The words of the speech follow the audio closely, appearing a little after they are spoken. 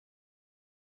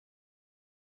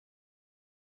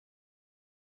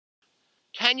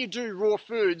Can you do raw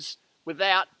foods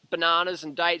without bananas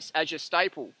and dates as your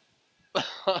staple?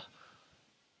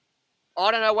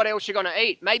 I don't know what else you're going to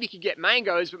eat. Maybe you could get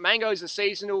mangoes, but mangoes are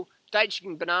seasonal. Dates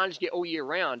and bananas you get all year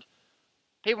round.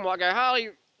 People might go, Harley,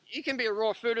 you can be a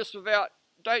raw foodist without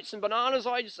dates and bananas.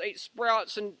 I just eat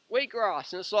sprouts and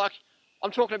wheatgrass. And it's like,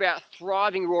 I'm talking about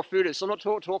thriving raw foodists. I'm not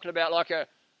talking about like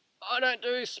I don't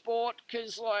do sport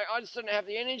because like I just don't have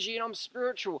the energy and I'm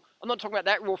spiritual. I'm not talking about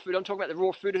that raw food. I'm talking about the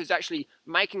raw food who's actually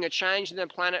making a change in their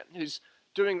planet, who's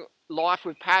doing life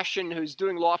with passion, who's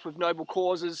doing life with noble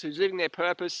causes, who's living their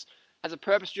purpose, has a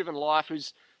purpose-driven life,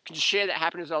 who's can share that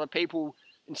happiness with other people,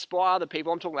 inspire other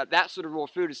people. I'm talking about that sort of raw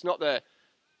food. It's not the,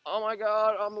 oh my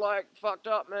God, I'm like fucked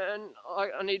up, man.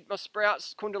 I need my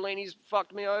sprouts, kundalini's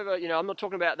fucked me over. You know, I'm not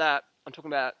talking about that. I'm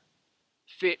talking about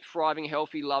fit, thriving,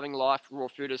 healthy, loving life, raw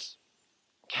foodists.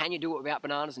 Can you do it without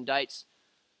bananas and dates?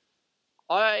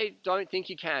 I don't think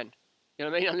you can. You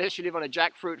know what I mean? Unless you live on a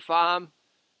jackfruit farm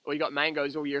or you got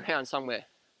mangoes all year round somewhere.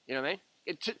 You know what I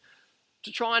mean?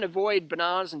 To try and avoid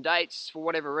bananas and dates for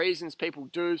whatever reasons people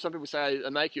do. Some people say they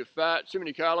make you fat, too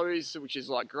many calories, which is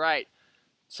like great.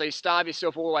 So you starve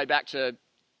yourself all the way back to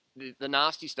the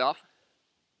nasty stuff.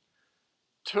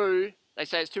 2, they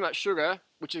say it's too much sugar,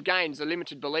 which again is a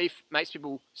limited belief, makes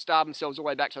people starve themselves all the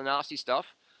way back to the nasty stuff.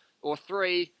 Or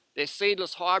 3, they're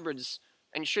seedless hybrids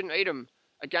and you shouldn't eat them.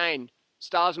 Again,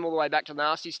 starves them all the way back to the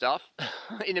nasty stuff.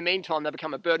 In the meantime, they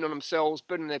become a burden on themselves,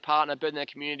 burden on their partner, burden on their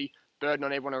community, burden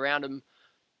on everyone around them,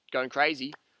 going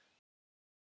crazy.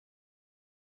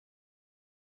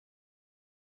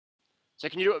 So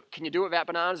can you do it without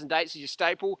bananas and dates as your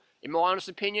staple? In my honest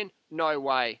opinion, no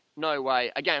way. No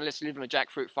way. Again, unless you live on a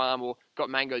jackfruit farm or got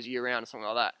mangoes year round or something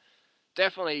like that.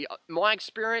 Definitely, my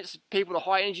experience, people, the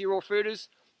high energy raw fooders,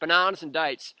 bananas and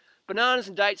dates. Bananas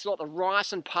and dates are like the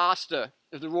rice and pasta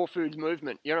of the raw foods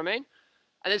movement. You know what I mean?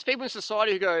 And there's people in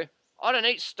society who go, I don't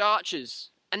eat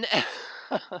starches. And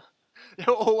they're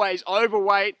always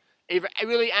overweight, either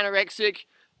really anorexic,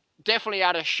 definitely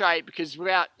out of shape, because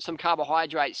without some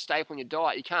carbohydrates stapling your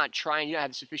diet, you can't train, you don't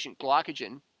have sufficient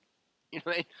glycogen. You know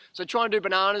what I mean? So trying to do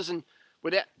bananas and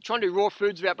trying to do raw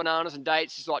foods without bananas and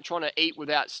dates is like trying to eat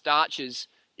without starches,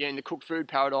 you know, in the cooked food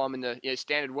paradigm in the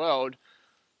standard world.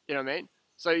 You know what I mean?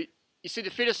 So you see, the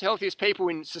fittest, healthiest people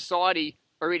in society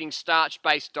are eating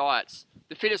starch-based diets.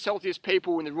 The fittest, healthiest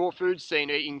people in the raw food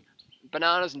scene are eating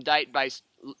bananas and date-based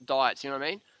diets. You know what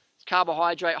I mean? It's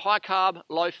carbohydrate, high carb,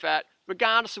 low fat.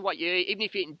 Regardless of what you eat, even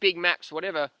if you're eating Big Macs or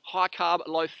whatever, high carb,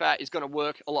 low fat is going to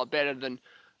work a lot better than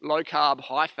low carb,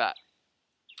 high fat.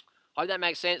 I hope that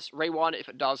makes sense. Rewind it if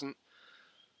it doesn't.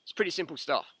 It's pretty simple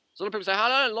stuff. So a lot of people say,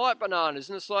 I don't like bananas.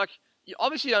 And it's like, you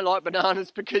obviously don't like bananas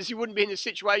because you wouldn't be in the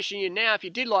situation you're in now if you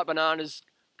did like bananas.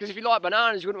 Because if you like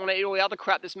bananas, you wouldn't want to eat all the other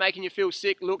crap that's making you feel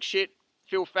sick, look shit,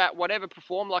 feel fat, whatever,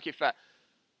 perform like you're fat.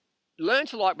 Learn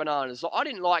to like bananas. I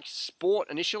didn't like sport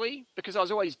initially because I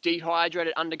was always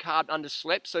dehydrated, undercarbed,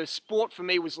 underslept. So sport for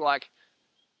me was like,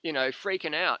 you know,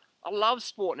 freaking out. I love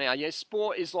sport now. You know,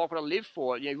 sport is like what I live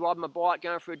for. You know, riding my bike,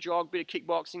 going for a jog, bit of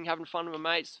kickboxing, having fun with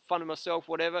my mates, fun with myself,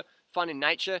 whatever, fun in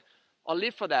nature. I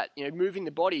live for that, you know, moving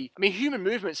the body. I mean, human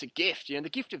movement's a gift, you know, the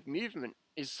gift of movement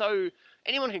is so,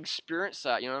 anyone can experience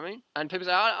that, you know what I mean? And people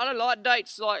say, I don't like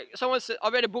dates. Like, someone said, I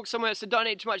read a book somewhere that said, don't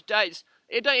eat too much dates.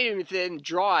 Don't eat them if they're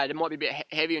dry. It might be a bit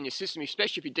heavy on your system,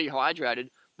 especially if you're dehydrated.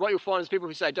 What you'll find is people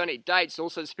who say, don't eat dates.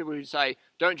 Also, there's people who say,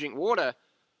 don't drink water.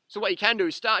 So what you can do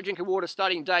is start drinking water,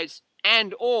 start eating dates,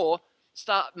 and or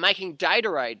start making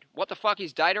Datorade. What the fuck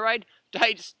is Datorade?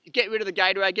 Dates, get rid of the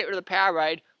Gatorade, get rid of the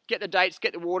Powerade, get the dates,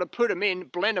 get the water, put them in,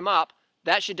 blend them up.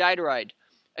 That's your Datorade.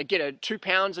 Get 2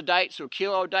 pounds of dates or a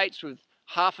kilo of dates with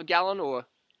half a gallon or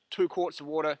 2 quarts of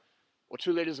water or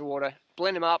 2 litres of water.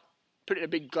 Blend them up, put it in a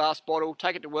big glass bottle,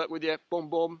 take it to work with you, boom,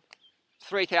 boom.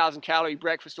 3,000 calorie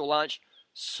breakfast or lunch,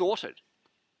 sorted.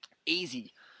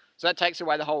 Easy. So that takes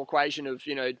away the whole equation of,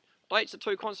 you know, dates are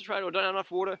too concentrated or don't have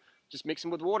enough water. Just mix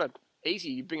them with water. Easy.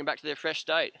 You bring them back to their fresh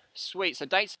state. Sweet. So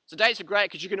dates are great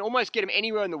because you can almost get them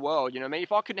anywhere in the world. You know what I mean?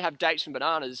 If I couldn't have dates and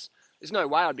bananas, there's no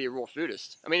way I'd be a raw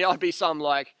foodist. I mean, I'd be some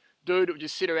like dude that would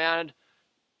just sit around,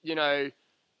 you know,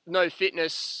 no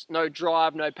fitness, no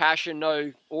drive, no passion,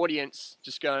 no audience,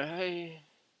 just going, hey,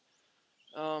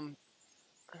 I'm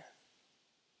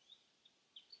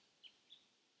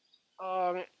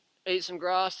gonna eat some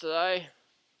grass today.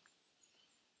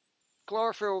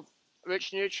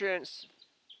 Chlorophyll-rich nutrients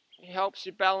helps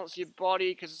you balance your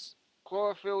body because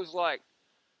chlorophyll is like,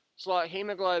 it's like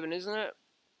hemoglobin, isn't it?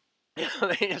 I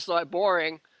mean, it's like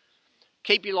boring.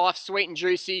 Keep your life sweet and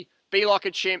juicy. Be like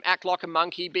a chimp, act like a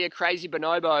monkey, be a crazy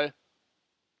bonobo.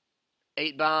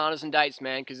 Eat bananas and dates,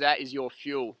 man, because that is your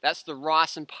fuel. That's the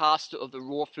rice and pasta of the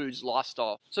raw foods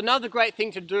lifestyle. So another great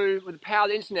thing to do with the power of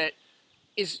the internet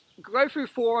is go through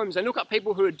forums and look up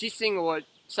people who are dissing or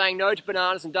saying no to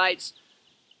bananas and dates,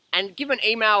 and give an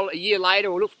email a year later,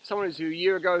 or look for someone who's a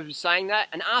year ago who's saying that,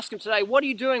 and ask them today, what are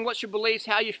you doing? What's your beliefs?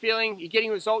 How are you feeling? Are you getting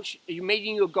results? Are you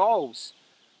meeting your goals?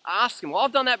 Ask them. Well,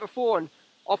 I've done that before, and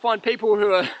I'll find people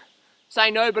who are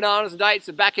saying no bananas and dates,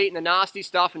 are back eating the nasty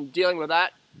stuff and dealing with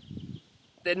that.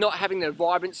 They're not having the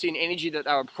vibrancy and energy that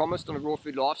they were promised on a raw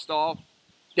food lifestyle.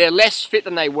 They're less fit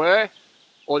than they were,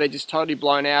 or they're just totally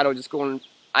blown out or just gone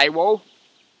AWOL.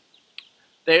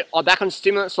 They're back on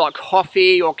stimulants like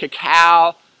coffee or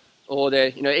cacao, or they're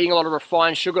eating a lot of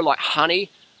refined sugar like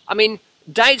honey. I mean,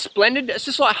 dates blended, it's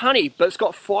just like honey, but it's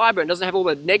got fiber and doesn't have all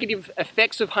the negative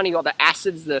effects of honey, like the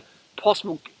acids, the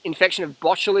possible infection of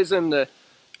botulism,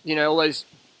 all those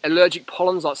allergic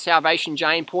pollens like Salvation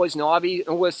Jane, poison ivy, and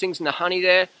all those things in the honey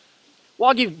there.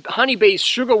 Why give honeybees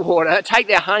sugar water, take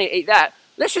their honey, eat that?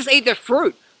 Let's just eat the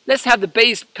fruit. Let's have the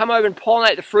bees come over and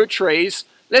pollinate the fruit trees.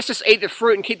 Let's just eat the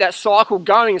fruit and keep that cycle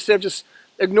going instead of just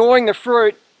ignoring the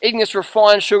fruit, eating this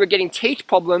refined sugar, getting teeth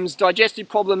problems, digestive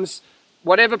problems,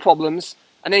 whatever problems,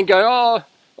 and then go, oh,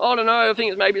 I don't know, I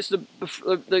think maybe it's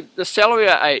the celery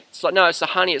I ate. It's like, no, it's the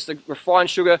honey, it's the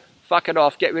refined sugar, fuck it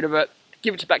off, get rid of it.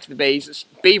 Give it back to the bees. It's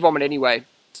bee vomit anyway.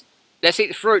 Let's eat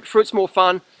the fruit. Fruit's more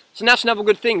fun. So that's another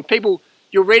good thing. People,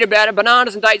 you'll read about it.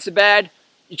 Bananas and dates are bad.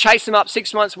 You chase them up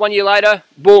 6 months, 1 year later,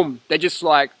 boom. They're just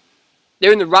like,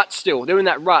 they're in the rut still. They're in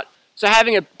that rut. So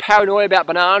having a paranoia about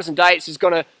bananas and dates is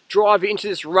going to drive you into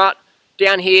this rut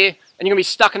down here, and you're going to be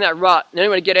stuck in that rut. And the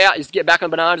only way to get out is to get back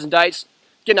on bananas and dates,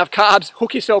 get enough carbs,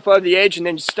 hook yourself over the edge, and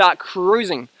then just start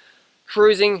cruising.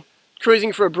 Cruising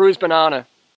for a bruised banana.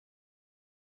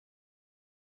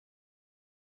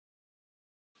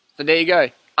 So there you go.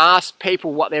 Ask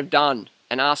people what they've done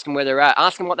and ask them where they're at.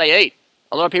 Ask them what they eat.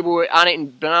 A lot of people who aren't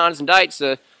eating bananas and dates,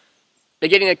 they're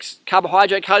getting a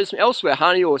carbohydrate codes from elsewhere,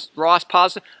 honey or rice,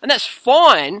 pasta, and that's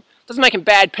fine. Doesn't make them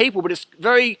bad people, but it's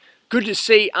very good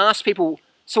to ask people,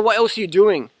 so what else are you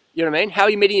doing? You know what I mean? How are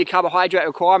you meeting your carbohydrate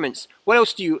requirements? What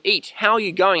else do you eat? How are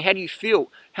you going? How do you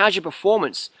feel? How's your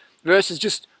performance? Versus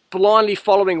just blindly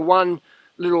following one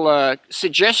little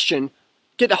suggestion.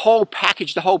 Get the whole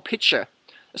package, the whole picture.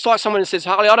 It's like someone says,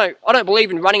 Harley, I don't believe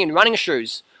in running in running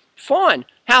shoes. Fine.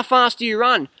 How fast do you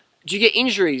run? Do you get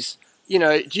injuries?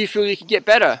 Do you feel you can get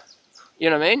better? You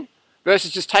know what I mean? Versus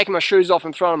just taking my shoes off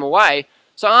and throwing them away.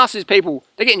 So I ask these people,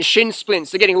 they're getting shin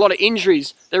splints, they're getting a lot of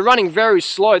injuries, they're running very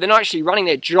slow, they're not actually running,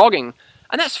 they're jogging.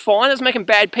 And that's fine, it doesn't make them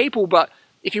bad people, but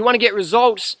if you want to get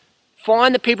results,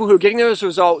 find the people who are getting those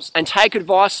results and take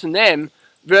advice from them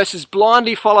versus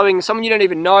blindly following someone you don't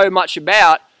even know much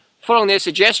about, following their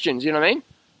suggestions, you know what I mean?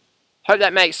 Hope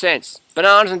that makes sense.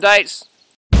 Bananas and dates,